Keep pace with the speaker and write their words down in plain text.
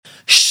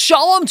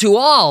Shalom to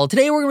all!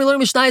 Today we're going to be learning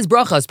Mishnah's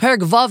Berachos, Perek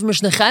Vav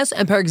Mishnah Ches,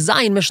 and Perek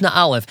Zayin Mishnah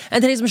Aleph.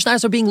 And today's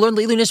Mishnahs are being learned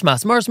Leilu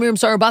Nishmas, Maris Miriam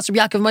Sarah Basar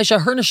Yaakov Maisha,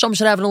 her Neshama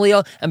should have an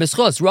Aliyah, and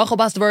Beschus, Rachel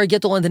Bastavar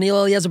Gittel, and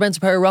Daniel Eliezer Ben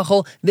Sapir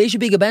Rachel, they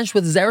should be gebenched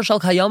with Zerah Shal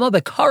Kayama,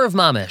 Bekar of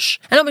Mamish.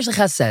 And now Mishnah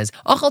Ches says,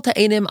 Achal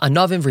Ta'enim,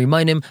 Anavim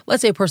V'Rimainim,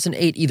 let's say a person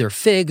ate either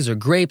figs, or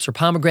grapes, or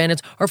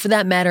pomegranates, or for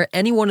that matter,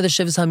 any one of the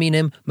Shivas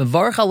Haminim,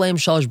 Mevarach Aleim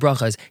Shalish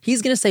Brachas,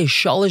 he's going to say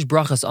Shalish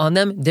Brachas on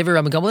them, Divrei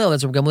Rabbi Gamliel,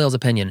 that's Rabbi Gamliel's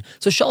opinion.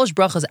 So Shalish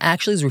Brachas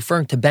actually is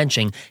referring to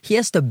benching. He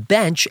has to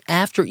bench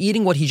after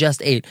eating what he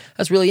just ate.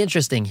 That's really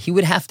interesting. He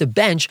would have to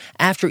bench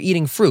after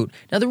eating fruit.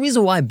 Now, the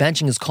reason why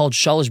benching is called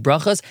shalish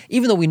brachas,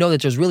 even though we know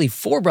that there's really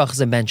 4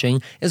 brachas in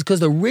benching, is because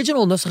the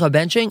original nusach of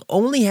benching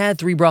only had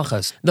 3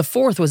 brachas. The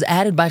 4th was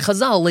added by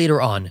Chazal later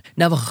on.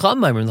 Now, the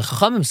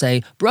Chachamim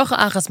say, bracha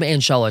achas me'en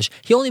shalish.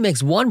 He only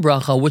makes 1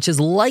 bracha, which is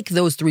like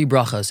those 3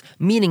 brachas,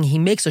 meaning he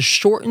makes a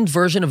shortened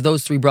version of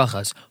those 3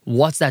 brachas.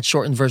 What's that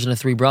shortened version of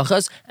 3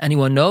 brachas?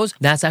 Anyone knows?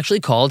 That's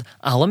actually called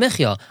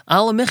alamichya.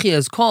 Alamichya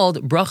is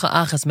called bracha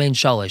achas mein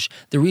shalish.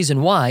 The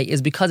reason why is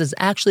because it's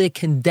actually a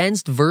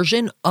condensed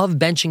version of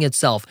benching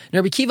itself. Now,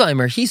 Rabbi Kiva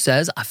Eimer, he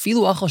says,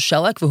 afilu achal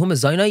shelek v'hu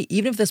mezaynai,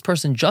 even if this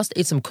person just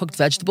ate some cooked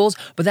vegetables,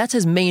 but that's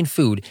his main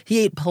food.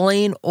 He ate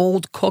plain,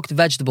 old, cooked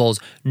vegetables.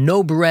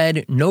 No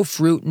bread, no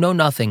fruit, no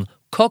nothing.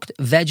 Cooked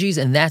veggies,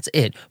 and that's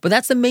it. But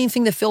that's the main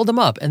thing that filled him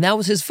up, and that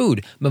was his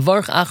food.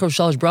 Mevarch achar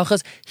shalish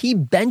brachas, he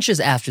benches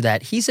after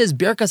that. He says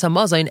birkas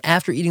hamazayin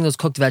after eating those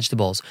cooked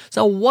vegetables.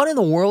 So what in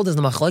the world is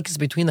the machlekes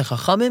between the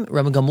Chachamim,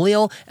 Rabbi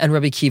Gamliel, and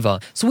Rabbi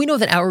Kiva? So we know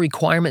that our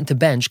requirement to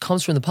bench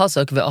comes from the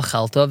pasuk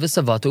ve'achalta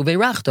v'savatu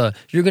ve'rachta.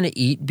 You're going to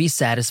eat, be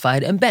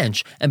satisfied, and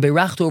bench. And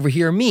be'rachta over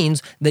here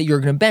means that you're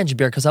going to bench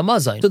birkas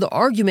hamazayin. So the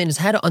argument is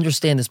how to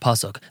understand this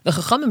pasuk. The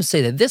Chachamim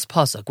say that this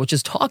pasuk, which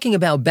is talking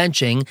about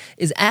benching,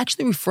 is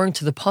actually referring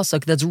to the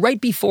pasuk that's right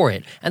before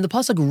it. And the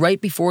pasuk right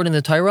before it in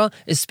the Torah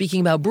is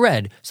speaking about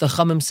bread. So the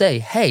Chachamim say,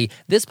 hey,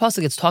 this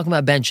pasuk that's talking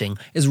about benching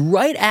is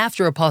right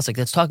after a pasuk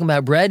that's talking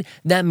about bread.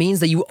 That means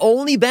that you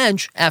only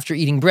bench after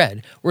eating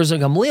bread. Whereas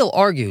Gamliel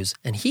argues,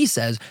 and he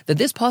says that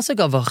this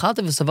pasuk of V'chalta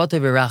v'savata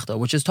v'rachta,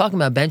 which is talking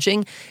about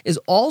benching, is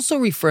also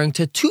referring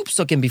to 2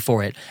 psukim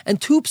before it. And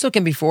 2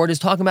 psukim before it is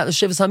talking about the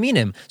Shivas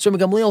Haminim. So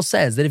Gamliel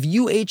says that if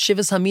you ate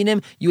Shivas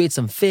Haminim, you ate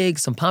some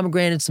figs, some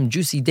pomegranates, some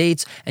juicy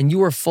dates, and you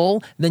were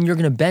full, then you're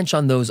going to bench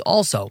on those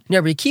also. Now,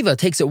 Rabbi Kiva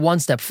takes it one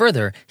step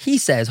further. He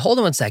says, hold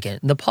on one second.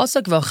 The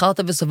pasuk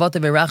v'chalta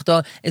v'savata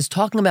v'rachta is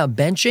talking about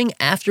benching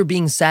after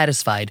being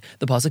satisfied.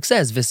 The pasuk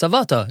says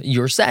v'savata,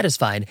 you're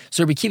satisfied.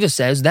 So Rabbi Kiva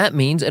says that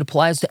means it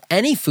applies to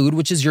any food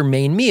which is your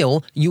main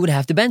meal. You would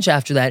have to bench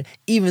after that,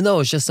 even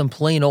though it's just some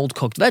plain old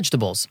cooked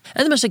vegetables.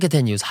 And the Mishnah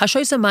continues,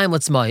 Hashoysa mayim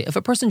letzmai. If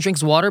a person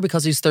drinks water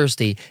because he's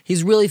thirsty,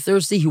 he's really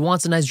thirsty, he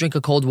wants a nice drink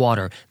of cold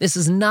water. This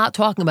is not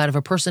talking about if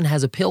a person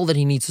has a pill that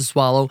he needs to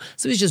swallow,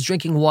 so he's just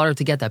drinking water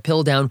to get that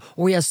pill down,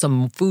 or he has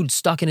some food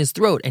stuck in his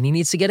throat and he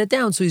needs to get it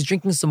down, so he's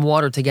drinking some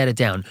water to get it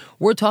down.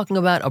 We're talking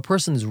about a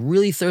person who's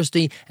really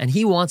thirsty and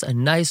he wants a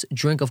nice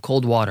drink of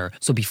cold water.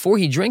 So before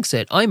he drinks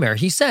it, Aimer,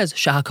 he says,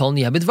 Shahakol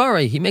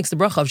niyabidvare. He makes the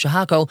bracha of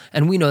Shahakol,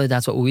 and we know that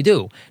that's what we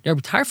do. Now,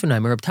 Rabbi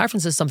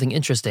Tarfon says something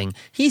interesting.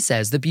 He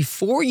says that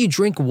before you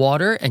drink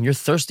water and you're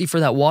thirsty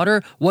for that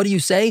water, what do you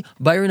say?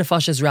 Bayir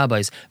nefashas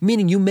rabbis.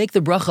 Meaning you make the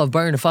bracha of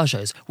Bayir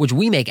nefashas, which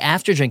we make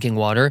after drinking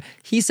water.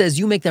 He says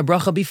you make that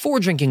bracha before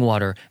drinking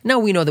water. Now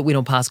we know that we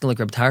don't paskin like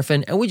Reb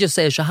Tarfon, and we just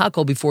say a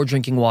shahakol before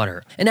drinking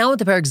water. And now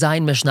into Perek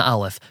Zayin Mishnah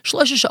Aleph.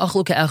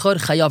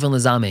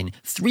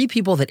 3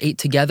 people that ate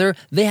together,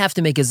 they have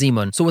to make a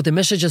zimun. So what the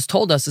Mishnah just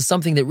told us is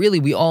something that really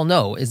we all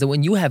know, is that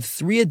when you have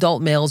 3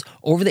 adult males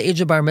over the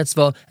age of bar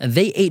mitzvah, and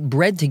they ate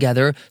bread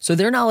together, so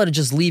they're not allowed to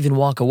just leave and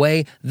walk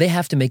away, they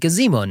have to make a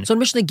zimun. So in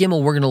Mishnah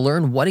Gimel, we're going to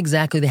learn what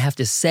exactly they have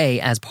to say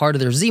as part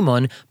of their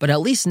zimun, but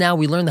at least now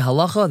we learn the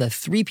halacha that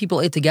 3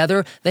 people ate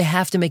together, they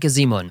have to make a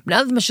zimun.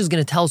 Now the Mishnah is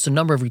going to tell us a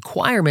number of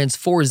requirements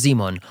for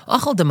zimun.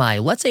 Achal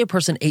demai, let's say a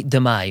person ate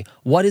demai.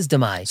 What is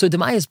demai? So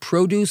demai is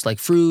produce like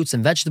fruits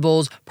and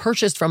vegetables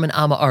purchased from an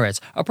Ama Aretz,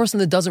 a person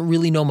that doesn't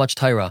really know much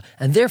Torah,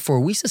 and therefore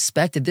we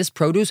suspect that this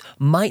produce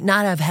might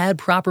not have had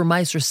proper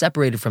meiser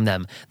separated from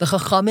them. The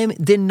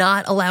Chachamim did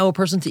not allow a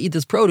person to eat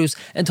this produce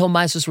until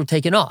meisers were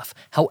taken off.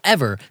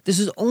 However, this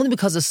is only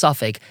because of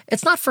suffix.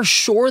 It's not for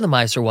sure the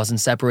meiser wasn't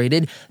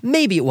separated.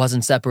 Maybe it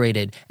wasn't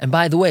separated. And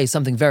by the way,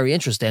 something very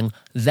interesting,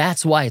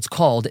 that's why it's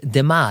called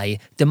demai.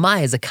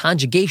 Demai is a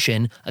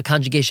conjugation. A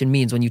conjugation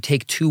means when you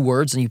take 2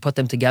 words and you put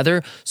them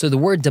together. So the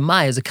word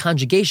demai is a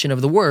conjugation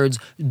of the words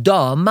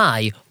da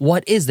mai.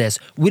 What is this?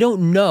 We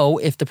don't know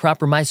if the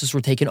proper meisos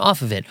were taken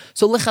off of it.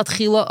 So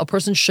lechatchila, a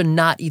person should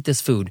not eat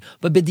this food.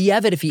 But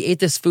b'diavad, if he ate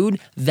this food,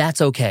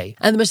 that's okay.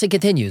 And the Mishnah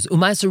continues,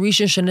 u'maiser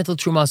rishon shenitl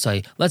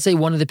trumasai. Let's say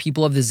one of the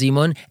people of the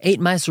zimun ate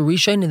maiser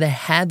rishon and they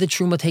had the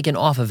truma taken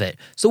off of it.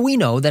 So we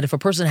know that if a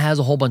person has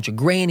a whole bunch of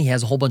grain, he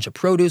has a whole bunch of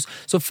produce,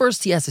 so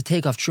first he has to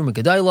take off truma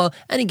gedaila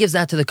and he gives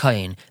that to the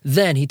kayin.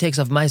 then he takes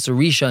off Meiser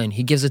Rishon and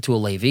he gives it to a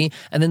Levi,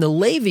 and then the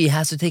Levi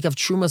has to take off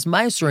Trumas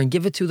Meiser and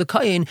give it to the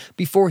Kohen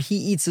before he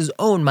eats his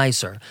own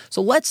Meiser.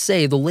 So let's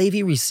say the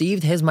Levi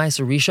received his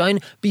Meiser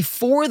Rishon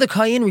before the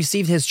Kohen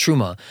received his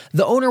Truma.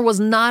 The owner was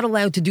not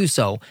allowed to do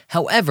so.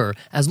 However,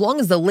 as long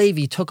as the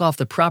Levi took off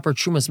the proper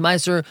Trumas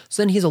Meiser,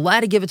 so then he's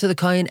allowed to give it to the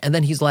Kohen and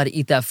then he's allowed to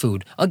eat that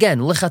food. Again,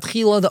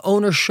 lechatchila, the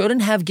owner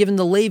shouldn't have given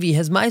the Levi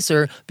his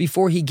Meiser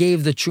before he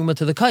gave the Truma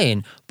to the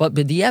Kohen. But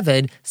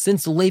b'diavad,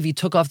 since the Levi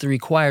took off the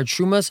required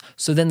Trumas,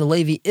 so then the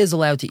Levi is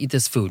allowed to eat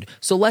this food.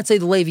 So let's say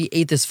the Levi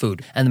ate this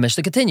food, and the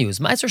Mishnah continues,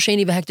 Meiser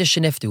Sheni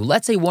v'hektish sheniftu.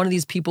 Let's say one of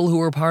these people who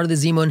were part of the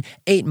Zimun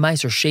ate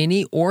Meiser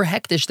Sheni or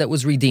hektish that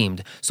was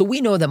redeemed. So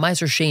we know that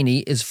Meiser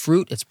Sheni is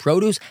fruit, it's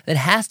produce that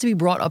has to be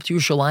brought up to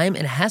Yerushalayim and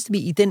it has to be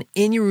eaten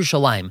in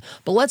Yerushalayim.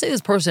 But let's say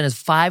this person has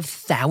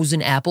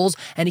 5,000 apples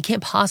and he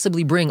can't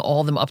possibly bring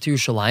all of them up to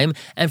Yerushalayim,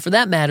 and for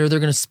that matter, they're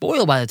going to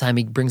spoil by the time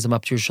he brings them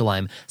up to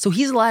Yerushalayim. So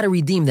he's allowed to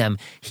redeem them.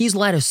 He's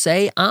allowed to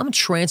say, I'm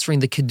transferring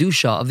the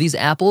Kedusha of these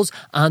apples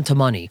onto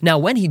money. Now,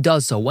 when he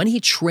does so, when he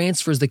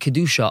transfers the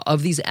Kedusha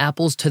of these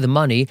apples to the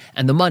money,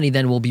 and the money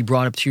then will be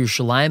brought up to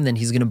Yerushalayim, then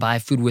he's going to buy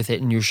food with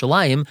it in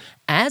Yerushalayim,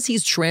 as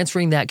he's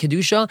transferring that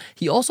Kedusha,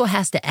 he also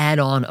has to add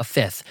on a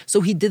fifth.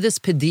 So he did this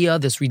Padiyah,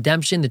 this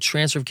redemption, the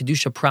transfer of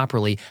Kedusha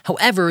properly.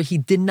 However, he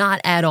did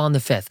not add on the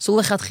fifth. So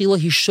lechatchila,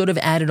 he should have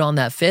added on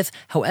that fifth.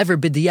 However,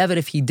 b'diavad,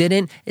 if he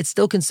didn't, it's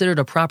still considered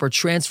a proper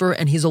transfer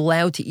and he's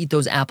allowed to eat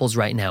those apples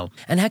right now.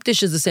 And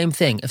hektish is the same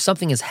thing. If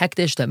something is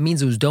hektish, that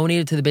means it was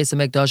donated to the Beis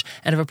HaMikdash,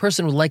 and if a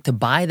person would like to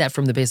buy that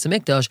from the Beis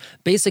HaMikdash,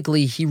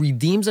 basically he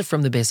redeems it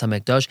from the Beis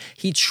HaMikdash,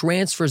 he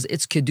transfers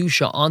its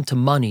Kedusha onto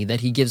money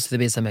that he gives to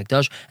the Beis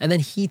HaMikdash, and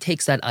then he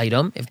takes that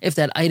item. If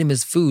that item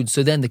is food,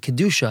 so then the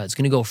Kedusha is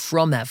going to go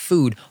from that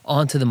food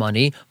onto the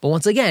money, but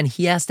once again,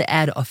 he has to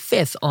add a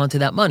fifth onto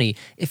that money.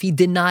 If he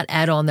did not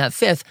add on that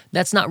fifth,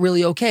 that's not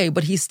really okay,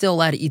 but he's still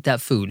allowed to eat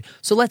that food.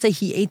 So let's say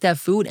he ate that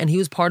food and he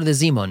was part of the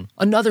Zimun.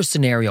 Another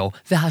scenario,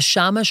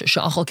 v'hashamash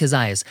sha'achal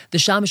kezayis. The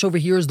shamash over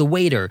here is the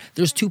waiter.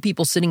 There's two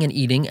people sitting and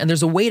eating, and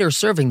there's a waiter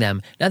serving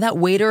them. Now that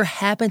waiter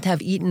happened to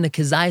have eaten a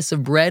kezayis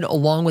of bread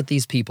along with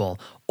these people.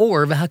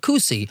 Or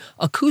v'hakusi.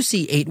 A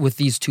kusi ate with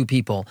these two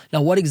people.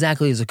 Now, what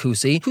exactly is a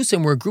kusi?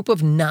 Kusim were a group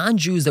of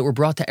non-Jews that were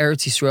brought to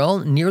Eretz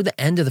Yisrael near the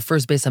end of the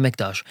first Beis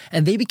HaMikdash.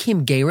 And they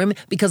became gerim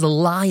because the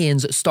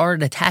lions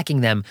started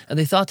attacking them. And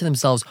they thought to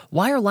themselves,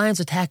 why are lions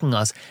attacking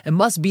us? It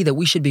must be that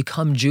we should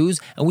become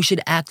Jews and we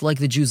should act like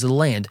the Jews of the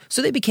land.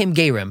 So they became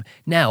gerim.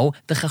 Now,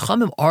 the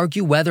Chachamim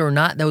argue whether or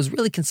not that was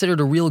really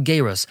considered a real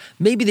gerus.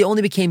 Maybe they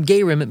only became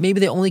gerim, maybe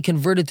they only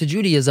converted to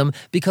Judaism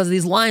because of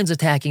these lions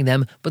attacking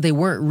them, but they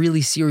weren't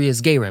really serious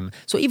gerim.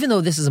 So even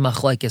though this is a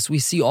machlekes, we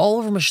see all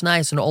over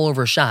Mishnayos and all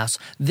over Shas,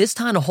 this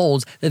Tana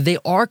holds that they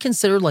are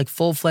considered like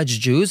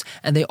full-fledged Jews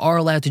and they are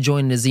allowed to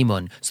join in a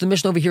zimun. So the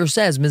Mishnah over here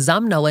says,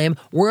 Mizam Naleim,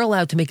 we're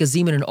allowed to make a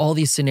zimun in all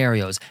these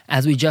scenarios.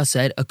 As we just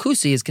said, a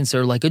kusi is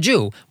considered like a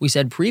Jew. We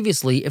said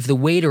previously, if the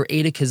waiter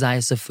ate a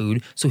kezayis of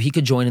food, so he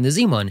could join in the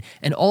zimun.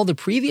 And all the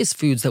previous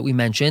foods that we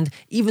mentioned,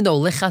 even though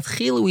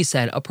lechatchila we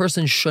said a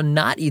person should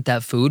not eat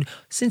that food,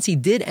 since he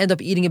did end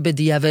up eating a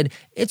b'diavad,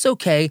 it's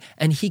okay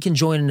and he can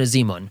join in a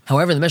zimun.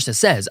 However, the Mishnah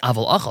says,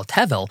 Aval achal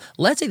tevel,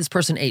 let's say this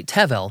person ate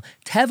tevel.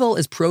 Tevel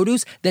is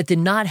produce that did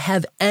not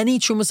have any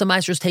trumas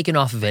amaisers taken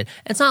off of it.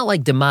 It's not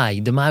like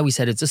demai. Demai, we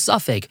said it's a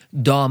suffix.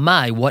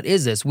 Damai, what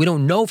is this? We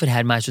don't know if it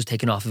had maisers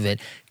taken off of it.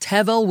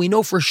 Tevel, we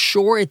know for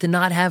sure it did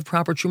not have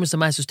proper trumas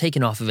amaisers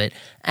taken off of it.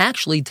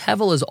 Actually,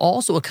 tevel is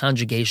also a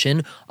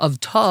conjugation of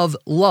tav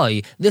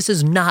loy. This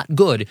is not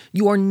good.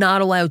 You are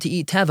not allowed to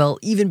eat tevel,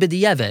 even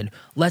b'diavad.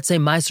 Let's say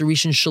meiser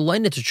rishon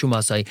shaloin to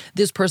trumasai.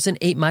 This person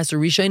ate meiser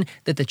rishon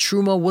that the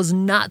truma was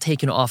not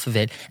taken off of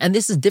it. And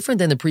this is different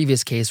than the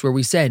previous case where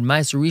we said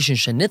meiser rishon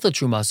shenitla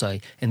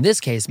trumasai. In this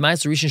case,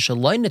 meiser rishon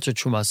shaloin to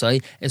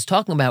trumasai is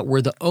talking about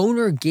where the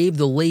owner gave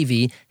the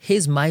Levi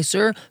his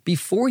meiser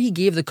before he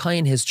gave the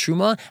Kohen his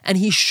truma, and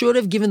he should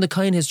have given the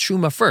Kohen his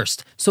truma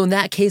first. So in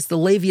that case, the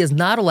Levi is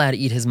not allowed to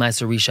eat his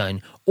meiser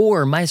rishon.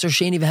 Or Meiser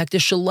Sheni v'Hektish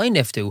Shaloi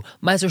Niftu.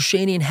 Meiser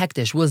Sheni and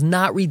Hektish was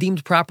not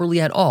redeemed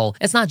properly at all.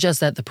 It's not just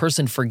that the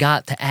person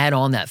forgot to add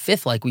on that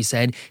fifth, like we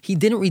said. He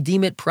didn't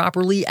redeem it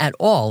properly at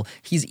all.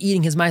 He's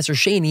eating his Meiser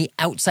Sheni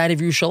outside of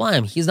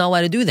Yerushalayim. He's not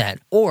allowed to do that.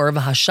 Or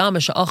V'Hasham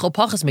Sha'achal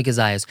Pachas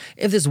Mikazayas.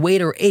 If this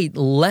waiter ate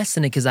less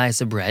than a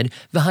kazayas of bread,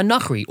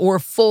 V'Hanachri, or a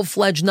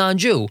full-fledged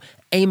non-Jew,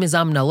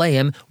 Mizam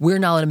Naleim, we're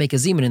not allowed to make a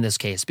zimun in this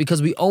case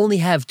because we only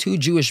have two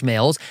Jewish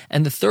males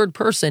and the third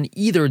person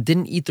either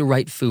didn't eat the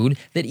right food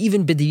that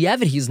even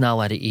b'diavad he's not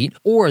allowed to eat,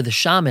 or the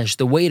shamish,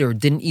 the waiter,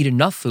 didn't eat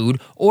enough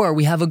food, or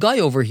we have a guy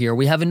over here,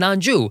 we have a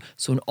non-Jew.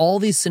 So in all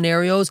these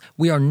scenarios,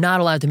 we are not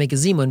allowed to make a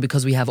zimun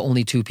because we have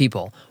only two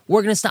people.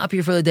 We're going to stop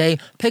here for the day,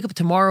 pick up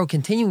tomorrow,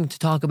 continuing to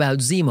talk about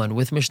zimun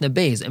with Mishnah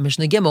Beis and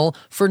Mishnah Gimel.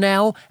 For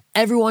now,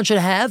 everyone should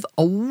have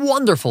a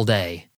wonderful day.